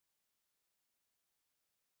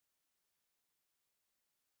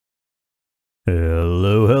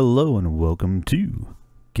Hello and welcome to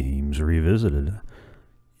Games Revisited.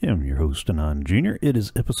 I'm your host, Anon Jr. It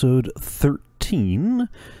is episode 13,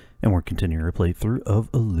 and we're continuing our playthrough of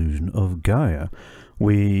Illusion of Gaia.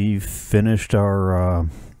 We finished our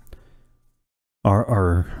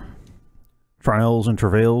trials and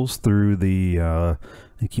travails through the, I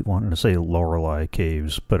keep wanting to say Lorelei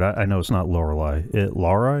Caves, but I know it's not Lorelei.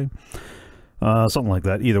 Lorelei? Something like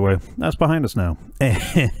that. Either way, that's behind us now.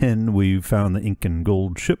 And we found the ink and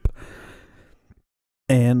gold ship.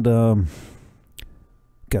 And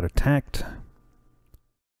got attacked.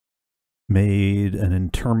 Made an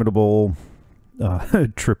interminable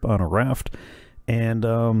trip on a raft.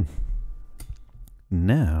 And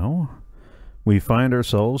now we find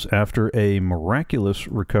ourselves, after a miraculous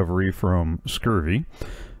recovery from scurvy.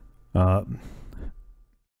 Sorry,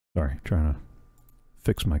 trying to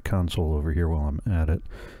fix my console over here while I'm at it,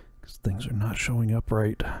 because things are not showing up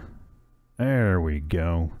right. There we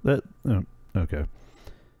go. Okay.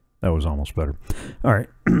 That was almost better. All right.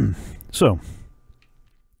 So,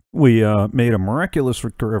 we made a miraculous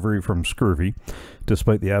recovery from scurvy,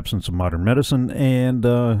 despite the absence of modern medicine, and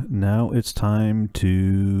now it's time to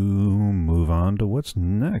move on to what's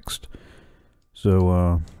next.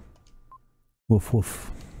 So, woof woof.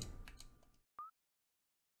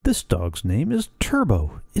 This dog's name is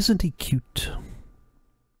Turbo. Isn't he cute?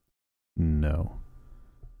 No.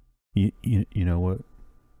 You know what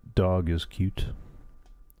dog is cute?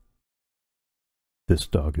 This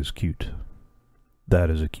dog is cute. That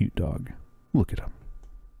is a cute dog. Look at him.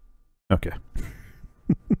 Okay.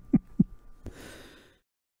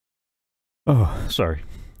 Oh, sorry.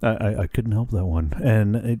 I couldn't help that one.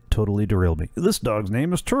 And it totally derailed me. This dog's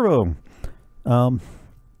name is Turbo.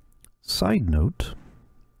 Side note.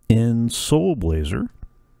 In Soul Blazer,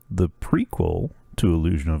 the prequel to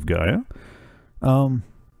Illusion of Gaia,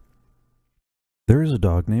 there is a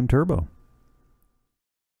dog named Turbo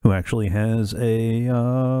who actually has a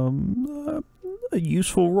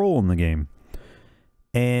useful role in the game.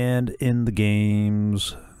 And in the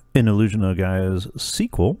game's, in Illusion of Gaia's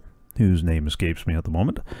sequel, whose name escapes me at the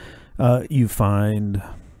moment, you find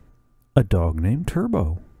a dog named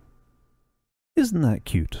Turbo. Isn't that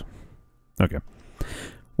cute? Okay.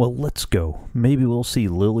 Well, let's go. Maybe we'll see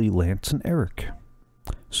Lily, Lance, and Eric.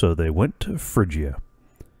 So they went to Freejia.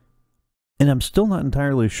 And I'm still not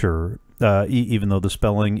entirely sure, even though the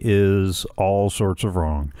spelling is all sorts of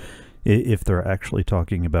wrong, if they're actually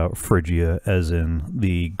talking about Freejia as in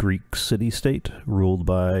the Greek city-state ruled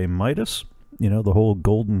by Midas. You know, the whole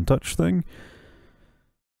golden touch thing.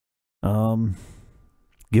 Given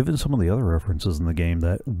some of the other references in the game,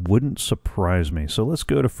 that wouldn't surprise me. So let's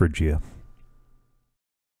go to Freejia.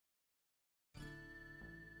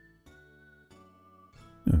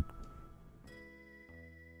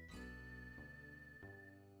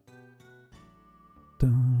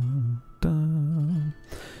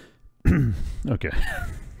 Okay.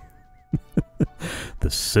 The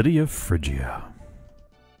city of Freejia.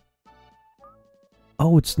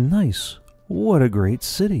 Oh, it's nice. What a great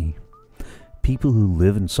city. People who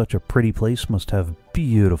live in such a pretty place must have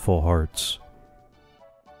beautiful hearts.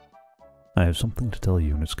 I have something to tell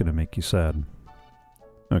you, and it's going to make you sad.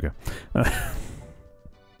 Okay.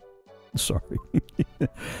 Sorry.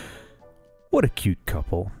 What a cute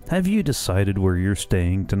couple. Have you decided where you're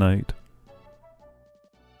staying tonight?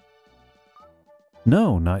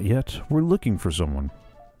 No, not yet. We're looking for someone.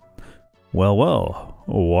 Well, well,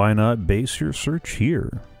 why not base your search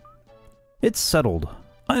here? It's settled.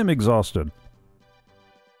 I am exhausted.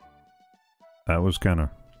 That was kind of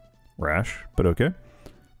rash, but okay.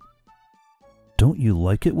 Don't you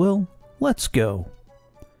like it, Will? Let's go.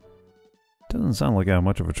 Doesn't sound like I have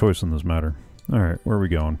much of a choice in this matter. Alright, where are we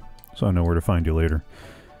going? So I know where to find you later.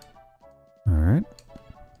 Alright.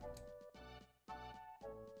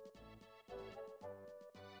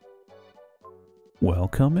 Well,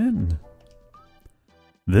 come in.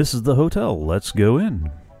 This is the hotel. Let's go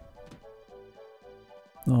in.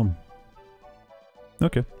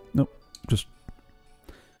 Okay. Nope. Just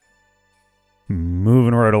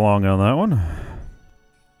moving right along on that one.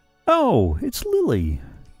 Oh, it's Lily.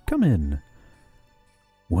 Come in.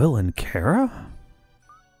 Will and Kara?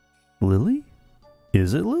 Lily?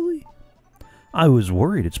 Is it Lily? I was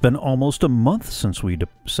worried. It's been almost a month since we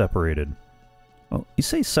separated. Well, you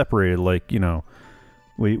say separated like, you know,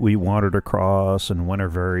 we wandered across and went our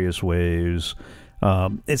various ways.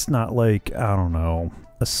 It's not like, I don't know,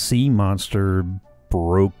 a sea monster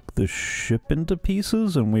broke the ship into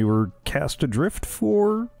pieces and we were cast adrift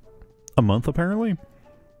for a month, apparently.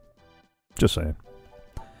 Just saying.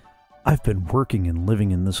 I've been working and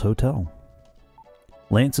living in this hotel.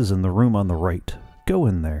 Lance is in the room on the right. Go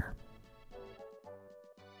in there.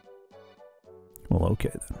 Well,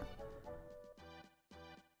 okay then.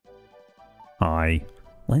 Hi.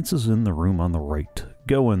 Lance is in the room on the right.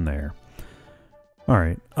 Go in there.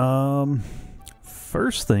 Alright,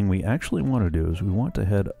 first thing we actually want to do is we want to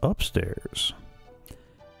head upstairs.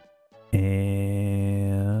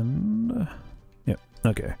 And... Yep,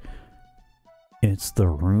 okay. It's the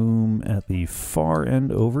room at the far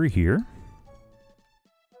end over here.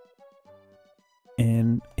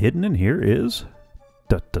 And hidden in here is...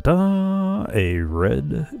 Da-da-da! A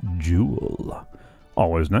red jewel.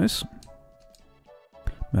 Always nice.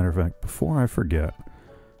 Matter of fact, before I forget,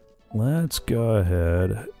 let's go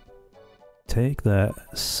ahead, take that,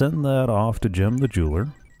 send that off to Gem the Jeweler.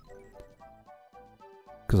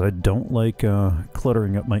 Because I don't like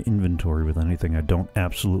cluttering up my inventory with anything I don't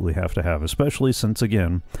absolutely have to have. Especially since,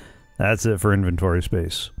 again, that's it for inventory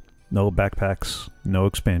space. No backpacks, no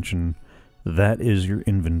expansion. That is your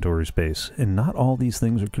inventory space. And not all these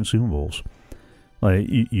things are consumables. Like,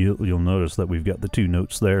 you'll notice that we've got the 2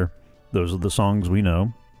 notes there. Those are the songs we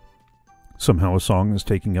know. Somehow a song is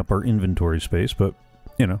taking up our inventory space, but,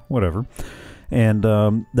 you know, whatever. And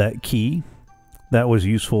that key, that was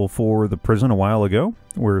useful for the prison a while ago.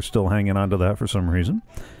 We're still hanging on to that for some reason.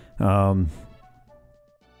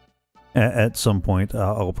 At some point,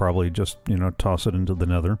 I'll probably just, you know, toss it into the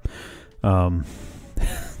nether.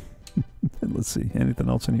 Let's see, anything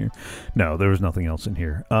else in here? No, there was nothing else in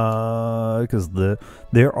here. Because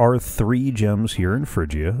there are 3 gems here in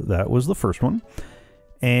Freejia. That was the first one.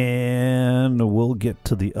 And we'll get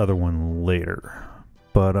to the other one later.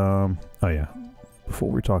 But, oh yeah,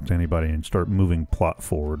 before we talk to anybody and start moving plot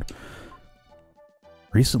forward.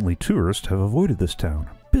 Recently, tourists have avoided this town.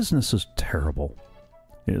 Business is terrible.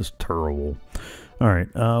 It is terrible.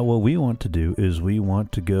 Alright, what we want to do is we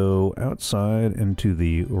want to go outside into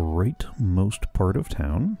the rightmost part of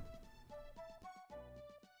town.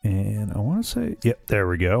 And I want to say, yep, there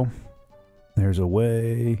we go. There's a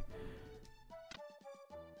way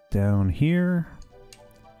down here.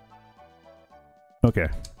 Okay.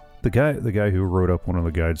 The guy who wrote up one of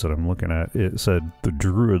the guides that I'm looking at, it said the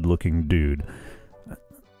druid-looking dude.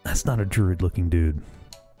 That's not a druid-looking dude.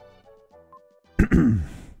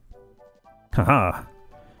 Haha.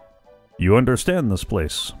 You understand this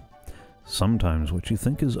place. Sometimes what you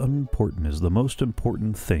think is unimportant is the most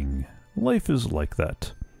important thing. Life is like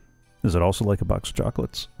that. Is it also like a box of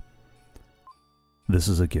chocolates? This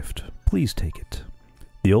is a gift. Please take it.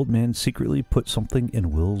 The old man secretly put something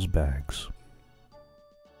in Will's bags.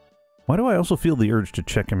 Why do I also feel the urge to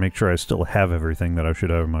check and make sure I still have everything that I should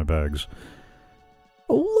have in my bags?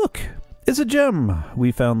 Oh, look! It's a gem!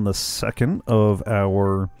 We found the second of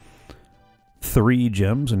our 3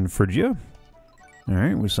 gems in Freejia.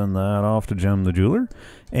 Alright, we send that off to Gem the Jeweler.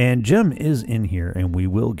 And Gem is in here, and we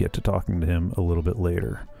will get to talking to him a little bit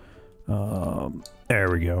later.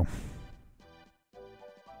 There we go.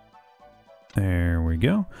 There we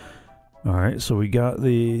go. Alright, so we got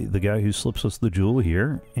the guy who slips us the jewel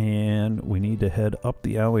here, and we need to head up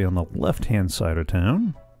the alley on the left-hand side of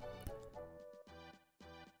town.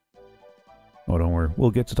 Oh, don't worry.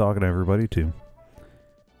 We'll get to talking to everybody, too.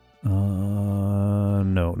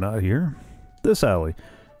 No, not here. This alley.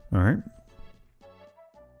 Alright.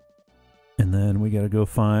 And then we gotta go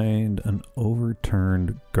find an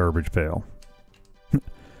overturned garbage pail.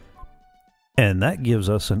 And that gives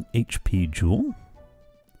us an HP jewel.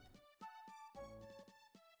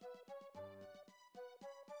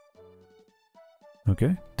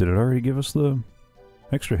 Okay. Did it already give us the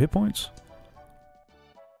extra hit points?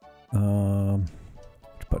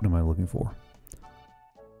 Which button am I looking for?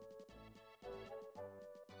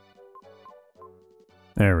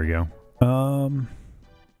 There we go.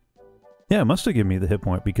 Yeah, it must have given me the hit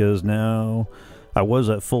point because now I was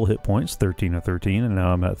at full hit points, 13 of 13, and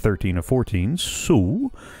now I'm at 13 of 14.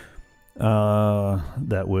 So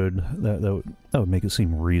that would make it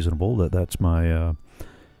seem reasonable that that's my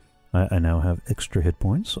I now have extra hit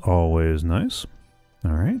points. Always nice.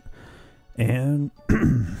 All right, and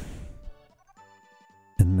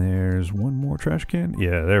and there's one more trash can.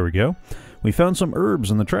 Yeah, there we go. We found some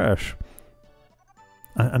herbs in the trash.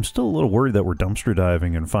 I'm still a little worried that we're dumpster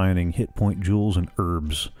diving and finding hit point jewels and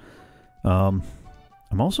herbs. I'm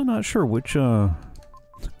also not sure which herbs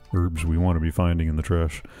we want to be finding in the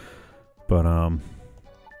trash. But,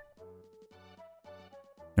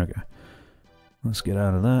 okay. Let's get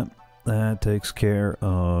out of that. That takes care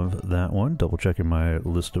of that one. Double checking my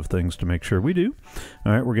list of things to make sure we do.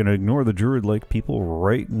 Alright, we're going to ignore the druid-like people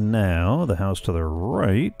right now. The house to the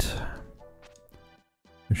right.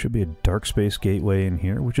 There should be a dark space gateway in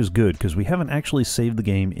here, which is good, because we haven't actually saved the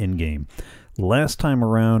game in-game. Last time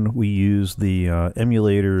around, we used the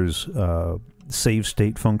emulator's save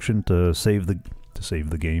state function to save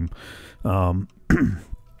the game. And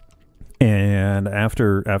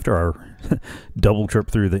after our double trip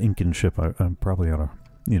through the Incan ship, I'm probably ought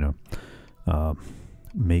to,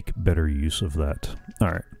 make better use of that.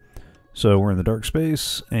 All right. So we're in the dark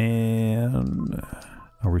space, and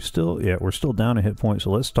are we still? Yeah, we're still down a hit point.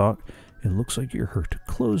 So let's talk. It looks like you're hurt.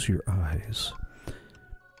 Close your eyes.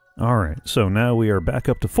 Alright, so now we are back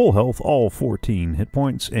up to full health, all 14 hit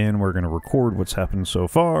points, and we're going to record what's happened so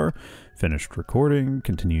far. Finished recording,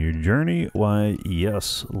 continue your journey. Why,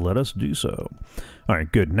 yes, let us do so.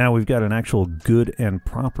 Alright, good. Now we've got an actual good and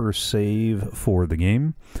proper save for the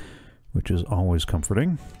game, which is always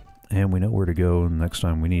comforting. And we know where to go next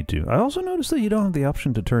time we need to. I also noticed that you don't have the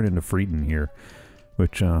option to turn into Frieden here,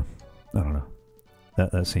 which, I don't know.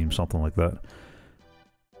 That seems something like that.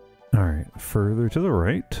 Alright, further to the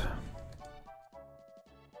right.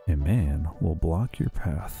 A man will block your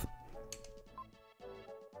path.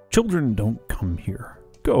 Children don't come here.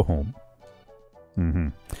 Go home.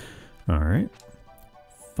 Alright.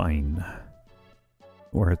 Fine.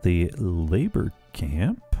 We're at the labor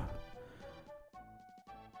camp.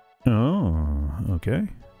 Oh, okay.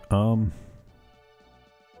 I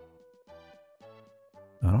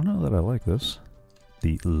don't know that I like this.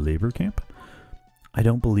 The labor camp? I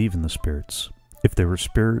don't believe in the spirits. If there were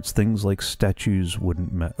spirits, things like statues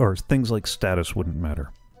wouldn't matter, or things like status wouldn't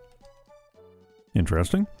matter.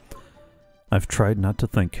 Interesting. I've tried not to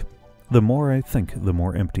think. The more I think, the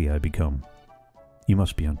more empty I become. You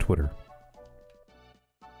must be on Twitter.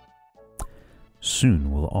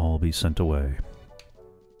 Soon we'll all be sent away.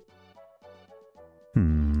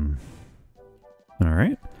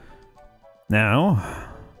 Alright. Now,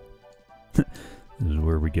 this is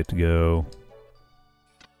where we get to go.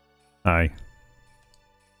 Hi.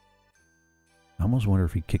 I almost wonder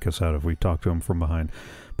if he'd kick us out if we talk to him from behind.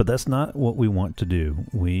 But that's not what we want to do.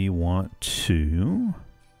 We want to...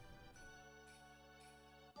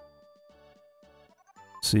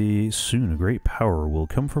 See, soon a great power will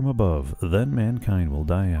come from above. Then mankind will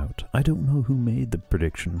die out. I don't know who made the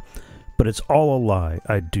prediction, but it's all a lie.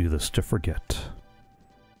 I'd do this to forget.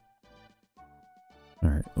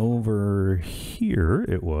 Alright, over here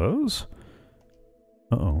it was...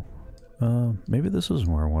 Uh-oh. Maybe this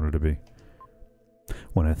isn't where I wanted to be.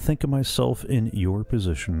 When I think of myself in your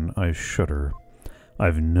position, I shudder.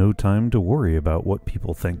 I've no time to worry about what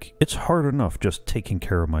people think. It's hard enough just taking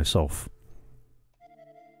care of myself.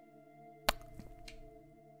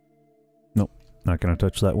 Nope, not gonna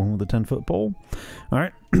touch that one with a 10-foot pole.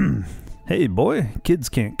 Alright. Hey, boy, kids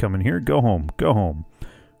can't come in here. Go home, go home.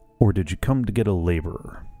 Or did you come to get a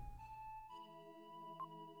laborer?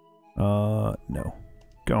 No.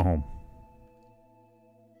 Go home.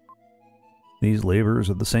 These laborers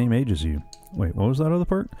are the same age as you. Wait, what was that other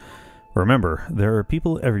part? Remember, there are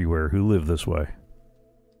people everywhere who live this way.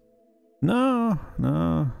 No.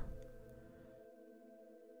 I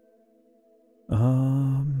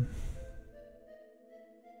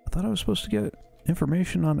thought I was supposed to get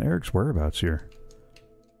information on Eric's whereabouts here.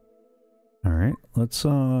 Alright, let's,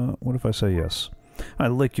 what if I say yes? I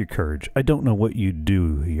like your courage. I don't know what you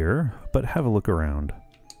do here, but have a look around.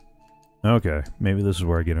 Okay, maybe this is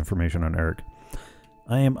where I get information on Eric.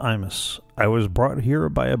 I am Imus. I was brought here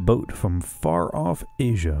by a boat from far off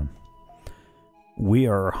Asia.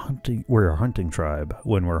 We're a hunting tribe.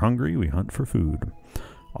 When we're hungry, we hunt for food.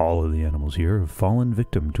 All of the animals here have fallen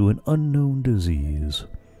victim to an unknown disease.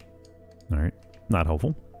 Alright, not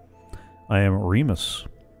helpful. I am Remus.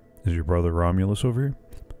 Is your brother Romulus over here?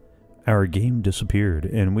 Our game disappeared,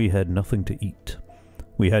 and we had nothing to eat.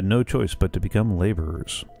 We had no choice but to become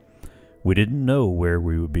laborers. We didn't know where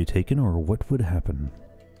we would be taken or what would happen.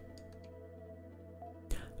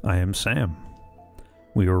 I am Sam.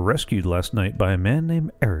 We were rescued last night by a man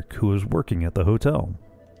named Eric who was working at the hotel.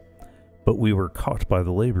 But we were caught by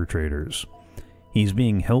the labor traders. He's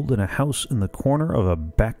being held in a house in the corner of a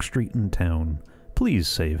back street in town. Please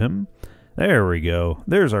save him. There we go.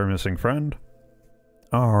 There's our missing friend.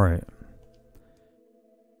 Alright.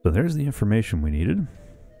 So there's the information we needed.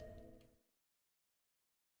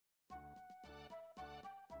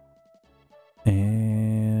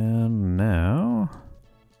 And now...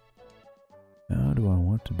 how do I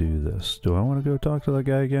want to do this? Do I want to go talk to that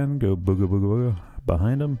guy again? Go booga booga booga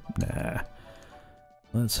behind him? Nah.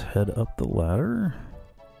 Let's head up the ladder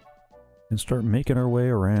and start making our way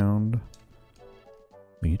around.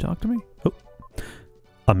 Will you talk to me? Oh.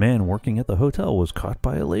 A man working at the hotel was caught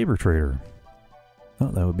by a labor trader. Oh,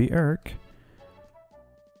 that would be Eric.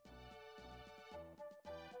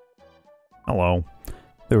 Hello.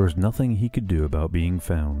 There was nothing he could do about being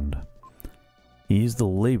found. He's the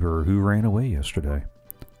laborer who ran away yesterday.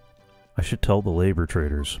 I should tell the labor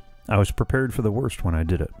traders. I was prepared for the worst when I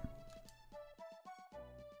did it.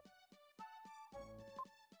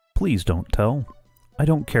 Please don't tell. I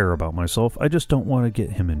don't care about myself. I just don't want to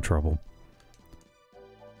get him in trouble.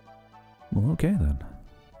 Well, okay then.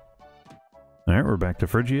 Alright, we're back to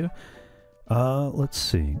Freejia. Let's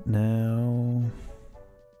see. Now...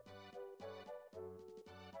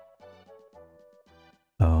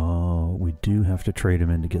 Oh, we do have to trade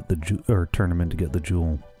him in to get the or turn him in to get the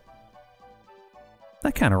jewel.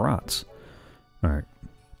 That kind of rots. Alright.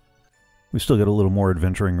 We still got a little more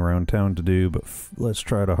adventuring around town to do, but let's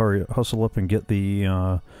try to hustle up and get the,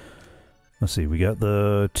 let's see, we got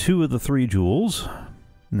the 2 of the 3 jewels.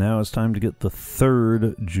 Now it's time to get the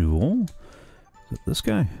 3rd jewel. Is it this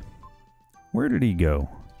guy? Where did he go?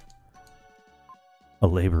 A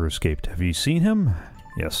laborer escaped. Have you seen him?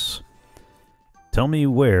 Yes. Tell me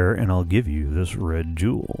where, and I'll give you this red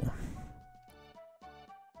jewel.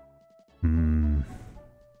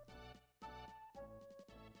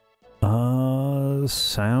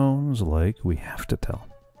 Sounds like we have to tell.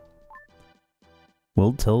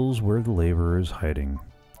 Will tells where the laborer is hiding.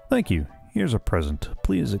 Thank you. Here's a present.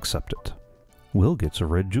 Please accept it. Will gets a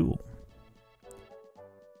red jewel.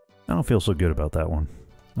 I don't feel so good about that one.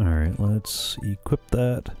 Alright, let's equip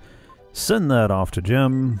that. Send that off to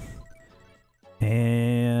Gem.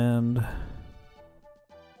 And...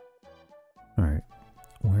 Alright,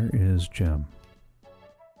 where is Gem?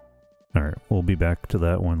 Alright, we'll be back to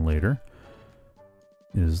that one later.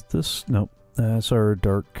 Is this... Nope, that's our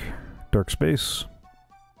dark space.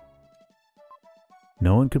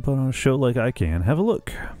 No one could put on a show like I can. Have a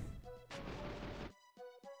look.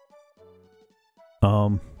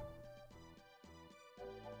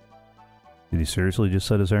 Did he seriously just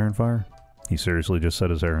set his hair on fire? He seriously just set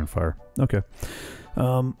his hair on fire. Okay.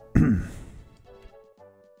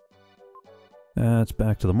 That's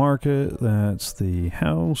back to the market. That's the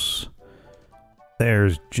house.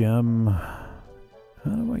 There's Gem.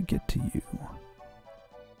 How do I get to you?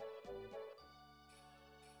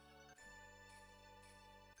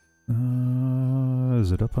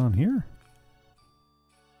 Is it up on here?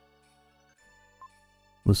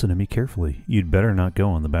 Listen to me carefully. You'd better not go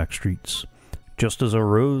on the back streets. Just as a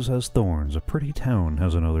rose has thorns, a pretty town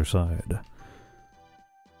has another side.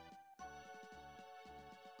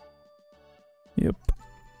 Yep.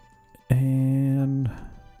 And...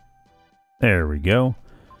 there we go.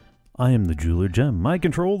 I am the jeweler Gem. I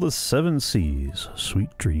control the 7 seas.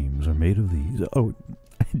 Sweet dreams are made of these. Oh,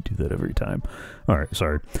 I do that every time. Alright,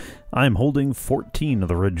 sorry. I'm holding 14 of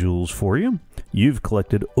the red jewels for you. You've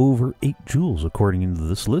collected over 8 jewels. According to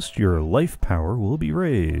this list, your life power will be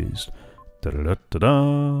raised.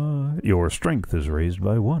 Da-da-da-da-da. Your strength is raised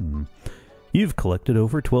by 1. You've collected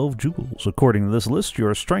over 12 jewels. According to this list,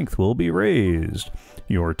 your strength will be raised.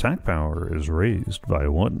 Your attack power is raised by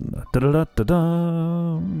 1.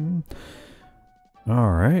 Da-da-da-da-da.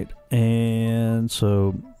 Alright, and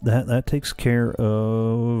so that takes care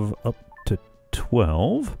of up to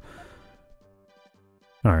 12.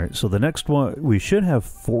 Alright, so the next one, we should have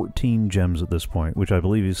 14 gems at this point, which I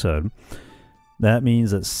believe you said. That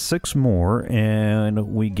means that 6 more,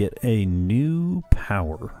 and we get a new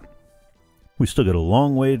power. We still got a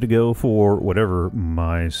long way to go for whatever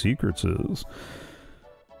My Secrets is.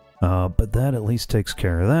 But that at least takes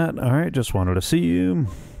care of that. Alright, just wanted to see you.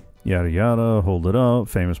 Yada yada, hold it up,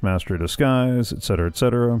 famous master of disguise, etc,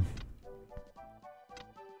 etc.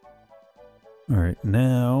 Alright,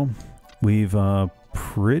 now we've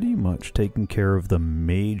pretty much taken care of the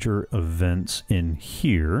major events in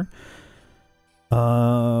here.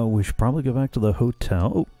 We should probably go back to the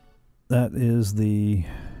hotel. Oh, that is the...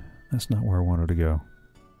 that's not where I wanted to go.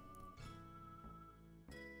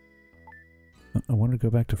 I wanted to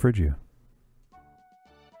go back to Freejia.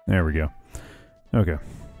 There we go. Okay.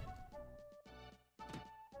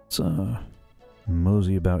 Let's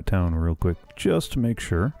mosey about town real quick, just to make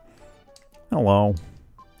sure. Hello.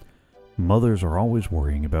 Mothers are always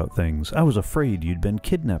worrying about things. I was afraid you'd been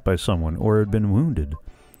kidnapped by someone or had been wounded.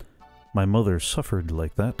 My mother suffered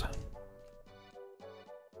like that.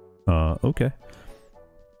 Okay.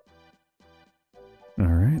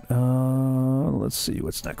 Alright, let's see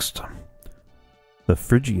what's next. The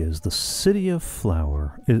Freejia is the city of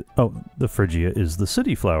flower. The Freejia is the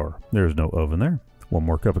city flower. There's no oven there. One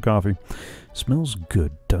more cup of coffee. Smells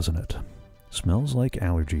good, doesn't it? Smells like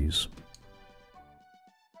allergies.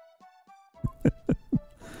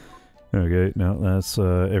 Okay, no, that's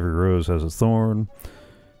every rose has a thorn.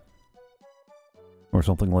 Or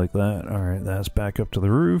something like that. Alright, that's back up to the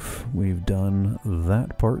roof. We've done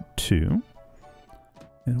that part too.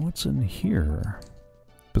 And what's in here?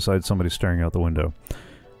 Besides somebody staring out the window.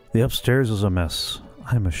 The upstairs is a mess.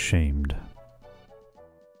 I'm ashamed.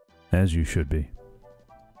 As you should be.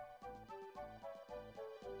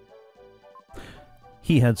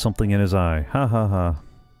 He had something in his eye. Ha ha ha.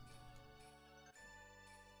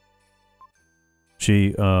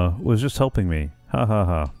 She, was just helping me. Ha ha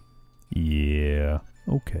ha. Yeah.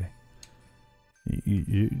 Okay.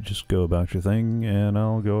 You just go about your thing, and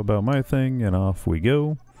I'll go about my thing, and off we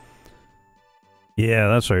go. Yeah,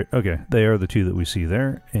 that's right. Okay, they are the two that we see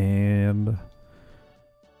there, and...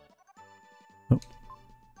 oh,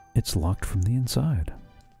 it's locked from the inside.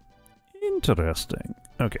 Interesting.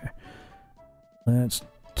 Okay. Let's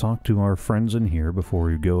talk to our friends in here before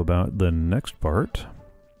we go about the next part.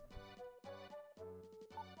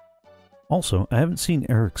 Also, I haven't seen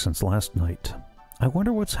Eric since last night. I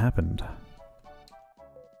wonder what's happened.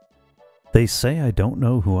 They say I don't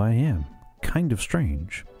know who I am. Kind of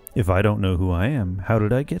strange. If I don't know who I am, how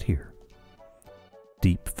did I get here?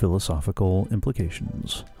 Deep philosophical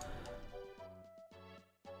implications.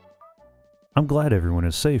 I'm glad everyone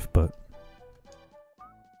is safe, but...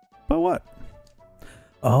 but what?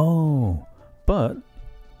 Oh, but...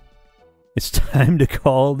 it's time to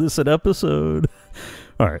call this an episode.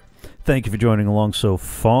 Alright. Thank you for joining along so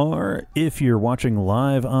far. If you're watching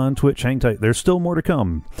live on Twitch, hang tight. There's still more to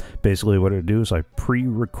come. Basically, what I do is I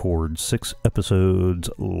pre-record 6 episodes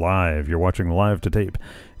live. You're watching live to tape.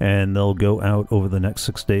 And they'll go out over the next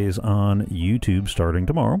 6 days on YouTube starting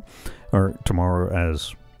tomorrow. Or tomorrow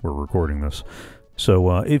as we're recording this.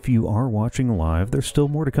 So if you are watching live, there's still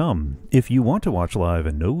more to come. If you want to watch live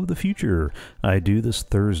and know the future, I do this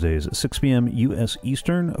Thursdays at 6 p.m. U.S.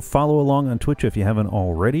 Eastern. Follow along on Twitch if you haven't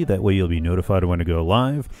already. That way you'll be notified when I go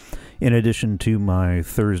live. In addition to my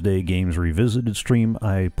Thursday Games Revisited stream,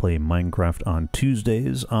 I play Minecraft on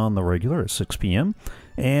Tuesdays on the regular at 6 p.m.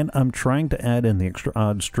 And I'm trying to add in the extra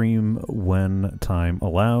odd stream when time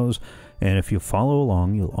allows. And if you follow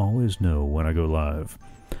along, you'll always know when I go live.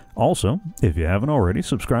 Also, if you haven't already,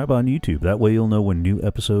 subscribe on YouTube. That way you'll know when new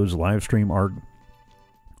episodes, live stream,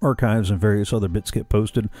 archives, and various other bits get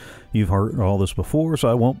posted. You've heard all this before, so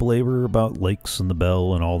I won't belabor about likes and the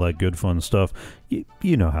bell and all that good fun stuff.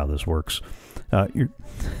 You know how this works. You're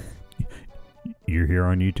here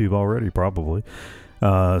on YouTube already, probably.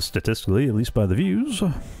 Statistically, at least by the views.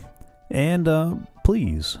 And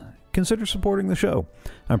please... consider supporting the show.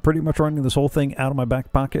 I'm pretty much running this whole thing out of my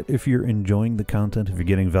back pocket. If you're enjoying the content, if you're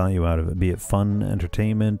getting value out of it, be it fun,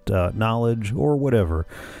 entertainment, knowledge, or whatever,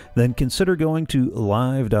 then consider going to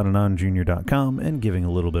live.anonjunior.com and giving a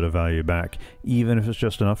little bit of value back. Even if it's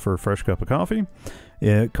just enough for a fresh cup of coffee,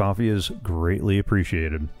 coffee is greatly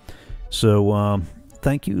appreciated. So,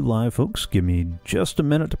 thank you, live folks. Give me just a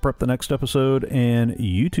minute to prep the next episode, and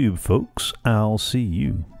YouTube folks, I'll see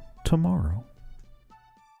you tomorrow.